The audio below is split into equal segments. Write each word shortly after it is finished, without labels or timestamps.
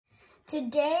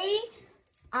Today,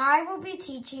 I will be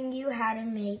teaching you how to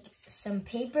make some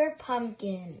paper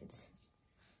pumpkins.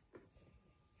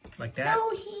 Like that?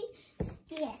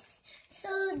 Yes. So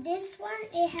this one,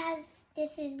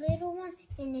 this is little one,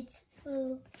 and it's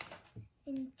blue.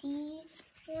 And these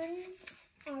ones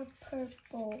are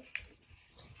purple.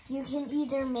 You can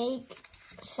either make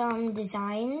some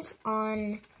designs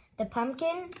on the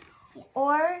pumpkin,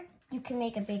 or you can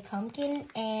make a big pumpkin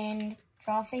and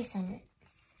draw a face on it.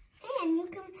 And you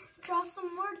can draw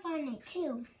some words on it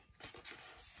too.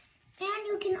 And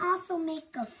you can also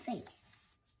make a face.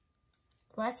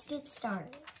 Let's get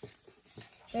started.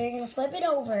 So you're gonna flip it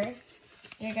over.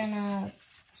 You're gonna...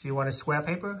 So you want a square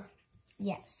paper?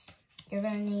 Yes. You're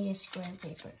gonna need a square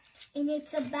paper. And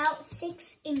it's about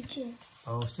 6 inches.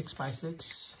 Oh, 6 by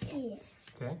 6? Yeah.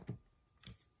 Okay.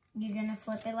 You're gonna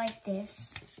flip it like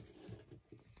this.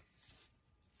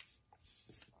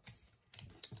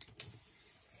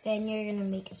 Then you're gonna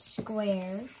make a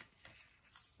square.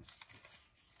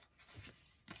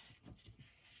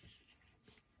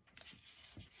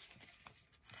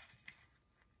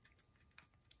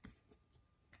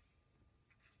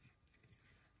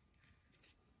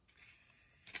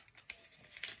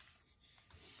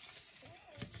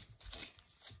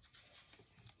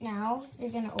 Now, you're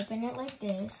gonna open it like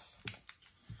this.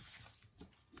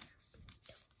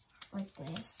 Like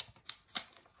this.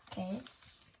 Okay.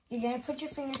 You're gonna put your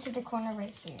finger to the corner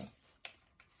right here.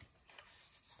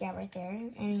 Yeah, right there.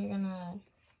 And you're gonna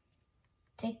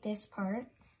take this part.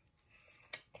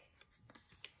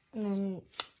 And then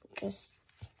just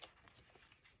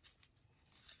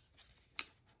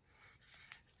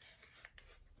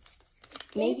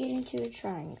make it into a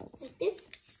triangle. Like this?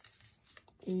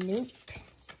 Nope.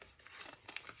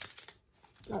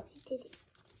 Oh, I did it.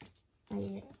 Oh,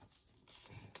 yeah.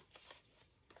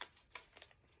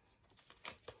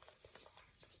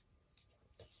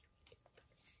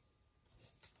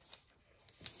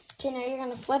 Okay, now you're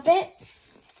gonna flip it.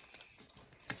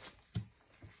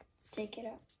 Take it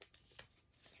up.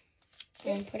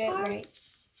 Then put it right.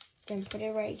 Then put it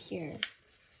right here.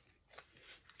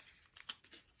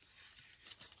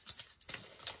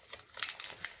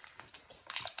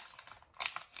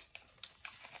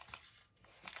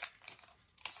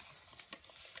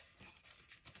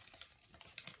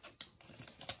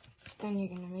 Then you're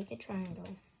gonna make a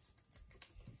triangle.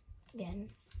 Again.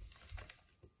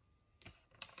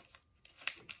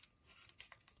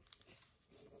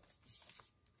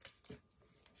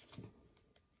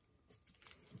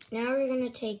 Now we're gonna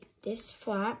take this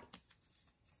flap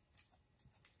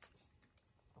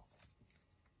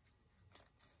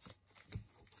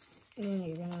and then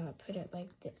you're gonna put it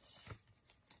like this.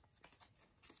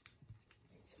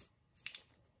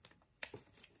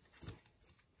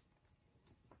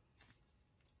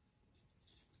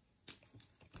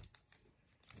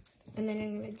 And then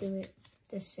I'm gonna do it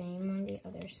the same on the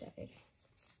other side.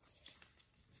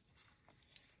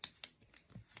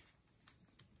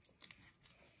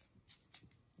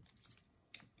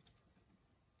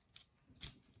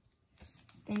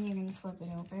 Then you're gonna flip it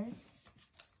over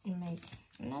and make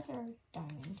another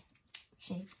diamond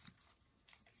shape.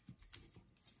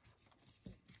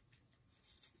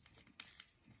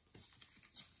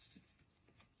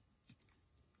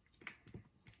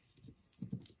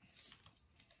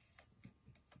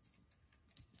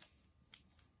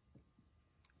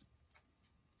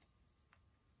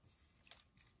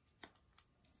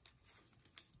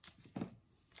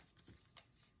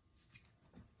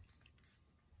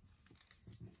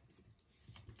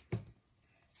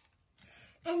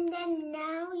 And then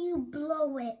now you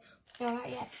blow it. No, not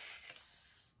yet.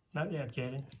 Not yet,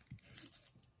 Jaden.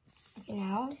 Okay,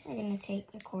 now we're gonna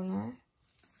take the corner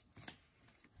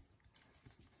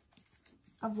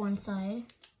of one side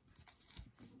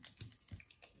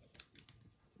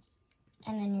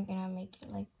and then you're gonna make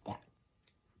it like that.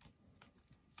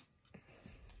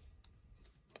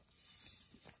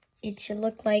 It should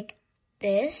look like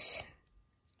this.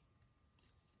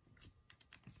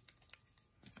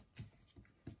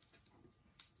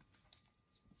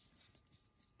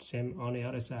 Same on the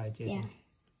other side, Jaden. Yeah.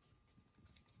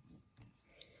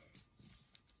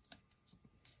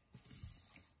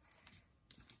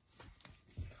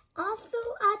 Also,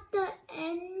 at the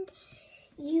end,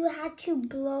 you had to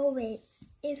blow it.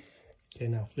 Okay,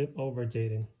 now flip over,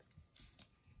 Jaden.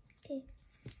 Okay.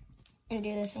 And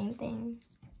do the same thing.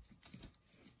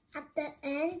 At the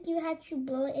end, you had to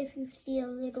blow it if you see a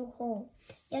little hole.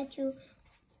 You had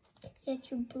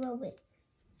to blow it.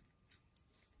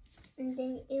 And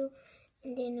then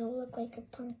it'll look like a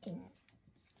pumpkin.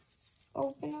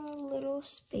 Open a little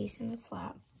space in the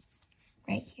flap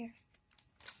right here.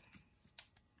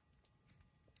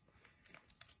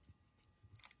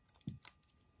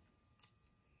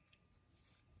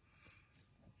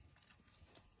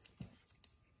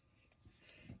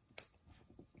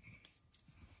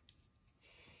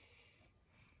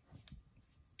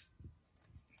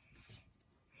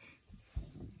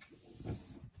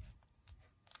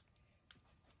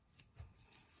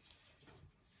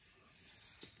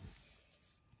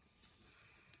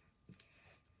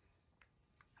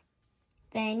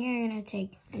 Then you're gonna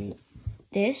take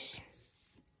this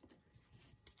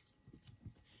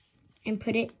and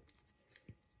put it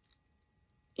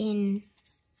in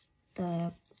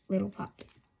the little pocket.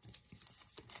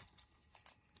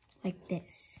 Like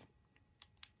this.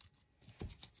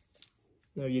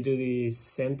 Now you do the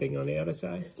same thing on the other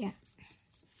side? Yeah.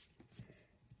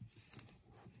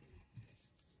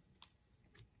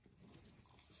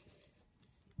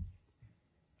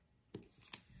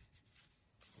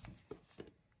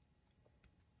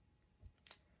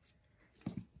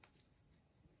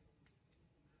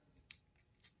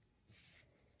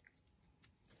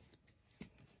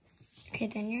 Okay,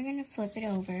 then you're gonna flip it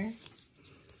over.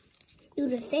 Do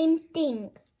the same thing.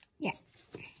 Yeah.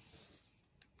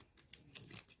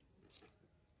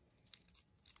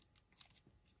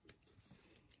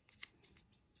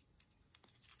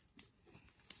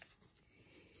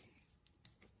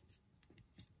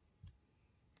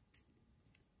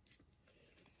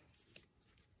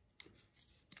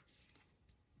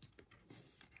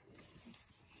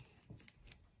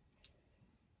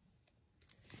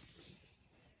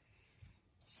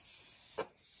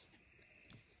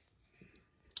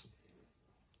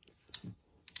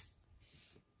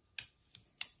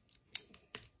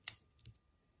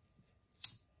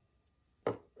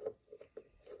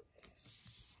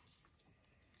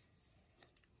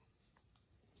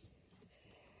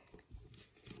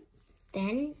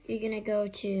 Then you're gonna go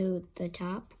to the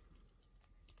top.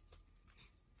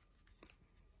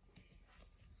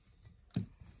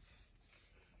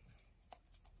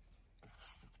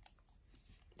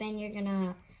 Then you're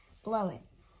gonna blow it.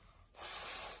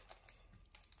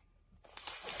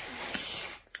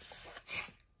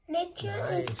 Make sure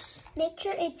Nice.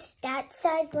 it's that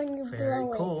size when you Very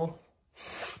blow cool.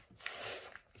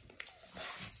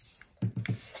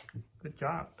 Good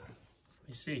job. Let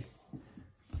me see. it.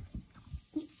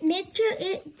 Make sure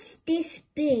it's this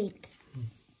big.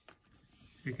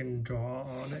 You can draw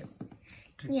on it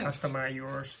to Yes. customize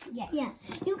yours. Yeah.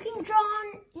 You can draw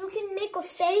on. You can make a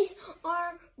face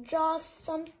or draw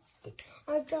something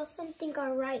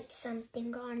or write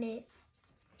something on it.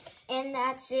 And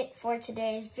that's it for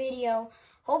today's video.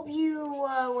 Hope you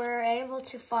were able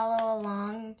to follow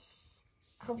along.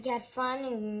 Hope you had fun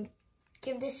and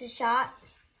give this a shot.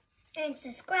 And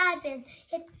subscribe and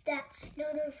hit that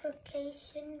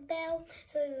notification bell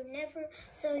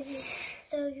so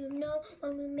you know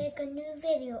when we make a new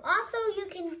video. Also,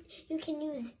 you can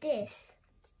use this.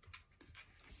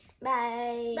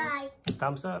 Bye. Bye.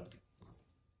 Thumbs up.